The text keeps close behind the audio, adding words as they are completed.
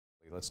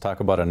Let's talk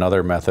about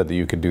another method that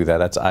you could do that.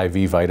 That's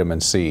IV vitamin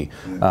C.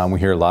 Yes. We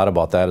hear a lot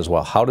about that as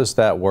well. How does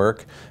that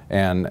work,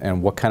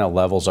 and what kind of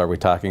levels are we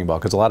talking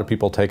about? Because a lot of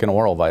people take an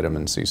oral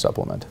vitamin C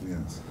supplement.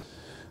 Yes.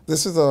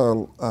 This is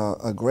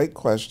a great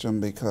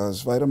question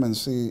because vitamin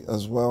C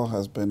as well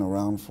has been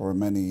around for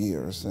many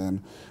years.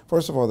 And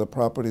first of all, the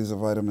properties of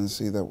vitamin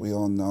C that we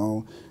all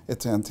know,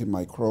 it's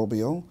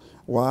antimicrobial.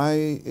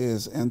 Why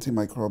is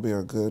antimicrobial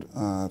a good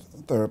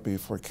therapy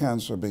for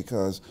cancer?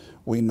 Because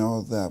we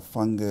know that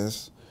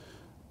fungus,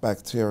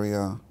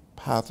 bacteria,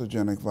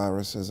 pathogenic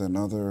viruses, and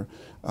other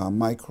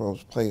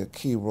microbes play a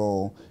key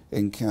role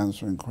in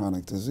cancer and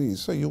chronic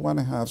disease. So you want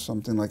to have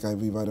something like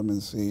IV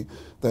vitamin C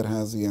that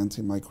has the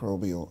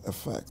antimicrobial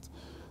effect.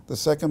 The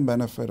second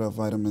benefit of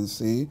vitamin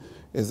C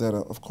is that,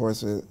 of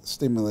course, it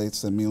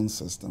stimulates the immune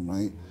system,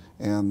 right?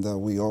 And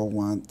we all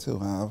want to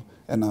have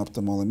an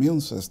optimal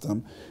immune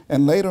system.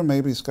 And later,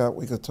 maybe, Scott,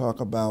 we could talk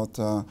about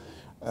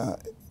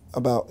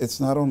it's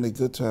not only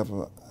good to have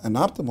an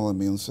optimal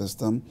immune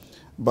system,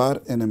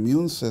 but an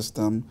immune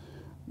system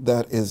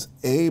that is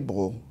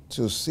able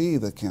to see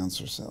the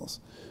cancer cells.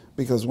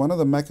 Because one of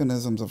the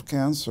mechanisms of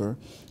cancer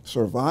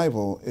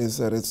survival is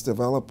that it's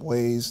developed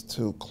ways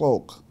to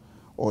cloak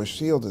or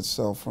shield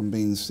itself from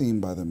being seen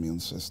by the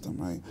immune system,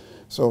 right?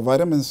 So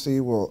vitamin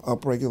C will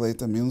upregulate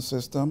the immune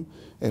system.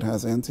 It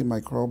has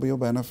antimicrobial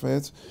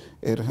benefits.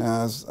 It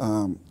has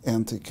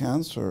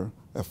anti-cancer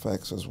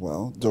effects as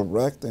well,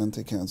 direct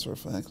anti-cancer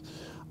effects.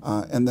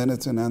 And then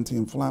it's an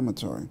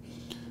anti-inflammatory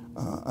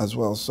as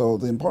well. So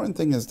the important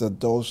thing is the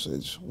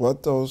dosage.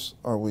 What dose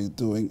are we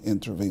doing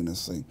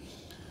intravenously?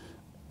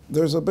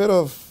 There's a bit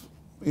of,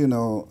 a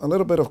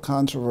little bit of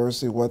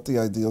controversy what the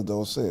ideal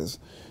dose is.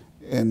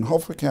 In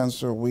Hope for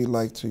Cancer, we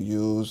like to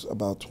use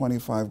about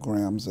 25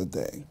 grams a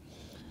day.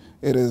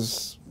 It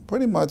is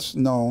pretty much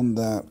known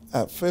that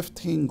at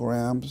 15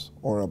 grams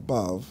or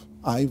above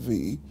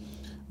IV,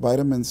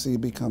 vitamin C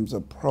becomes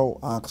a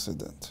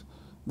pro-oxidant.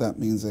 That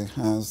means it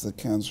has the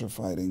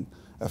cancer-fighting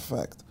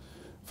effect.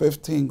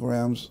 15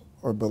 grams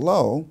or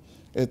below,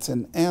 it's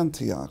an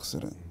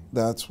antioxidant.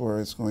 That's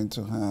where it's going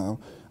to have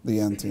the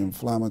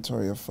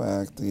anti-inflammatory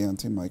effect, the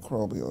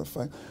antimicrobial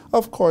effect.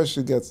 Of course,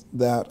 you get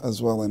that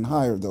as well in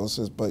higher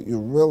doses, but you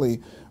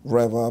really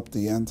rev up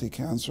the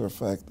anti-cancer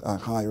effect at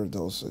higher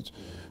dosage.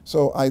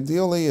 So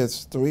ideally,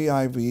 it's 3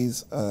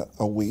 IVs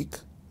a week,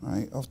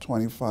 right, of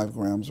 25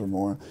 grams or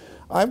more.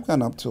 I've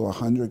gone up to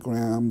 100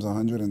 grams,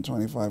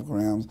 125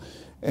 grams,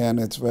 and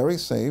it's very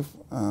safe.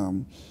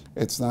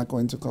 It's not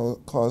going to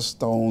cause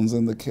stones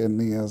in the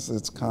kidney, as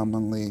it's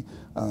commonly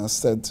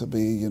said to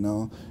be.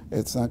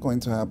 It's not going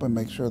to happen.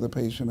 Make sure the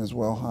patient is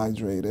well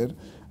hydrated.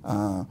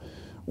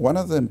 One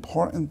of the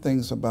important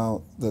things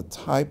about the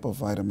type of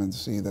vitamin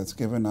C that's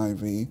given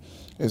IV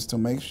is to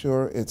make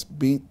sure it's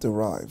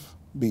beet-derived,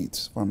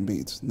 from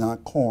beets,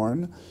 not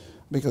corn,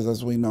 because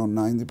as we know,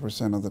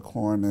 90% of the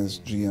corn is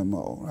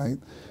GMO, right?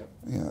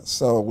 Yeah.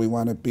 So we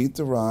want it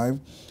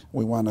beet-derived.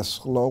 We want a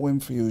slow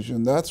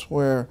infusion. That's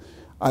where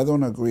I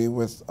don't agree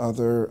with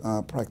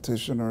other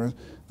practitioners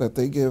that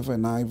they give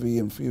an IV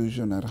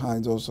infusion at high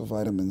dose of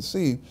vitamin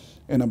C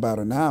in about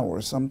an hour,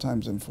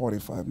 sometimes in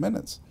 45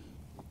 minutes.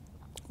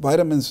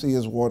 Vitamin C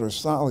is water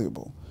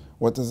soluble.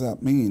 What does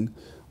that mean?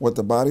 What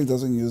the body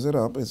doesn't use it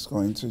up, it's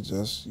going to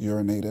just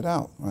urinate it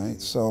out, right?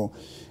 So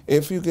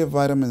if you give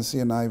vitamin C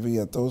and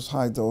IV at those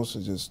high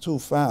dosages too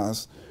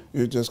fast,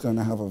 you're just going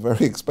to have a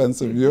very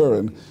expensive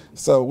urine.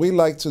 So we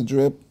like to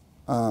drip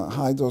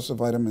high dose of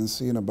vitamin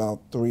C in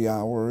about 3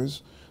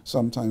 hours,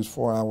 sometimes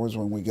 4 hours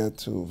when we get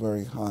to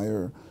very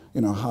higher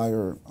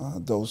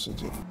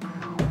dosages.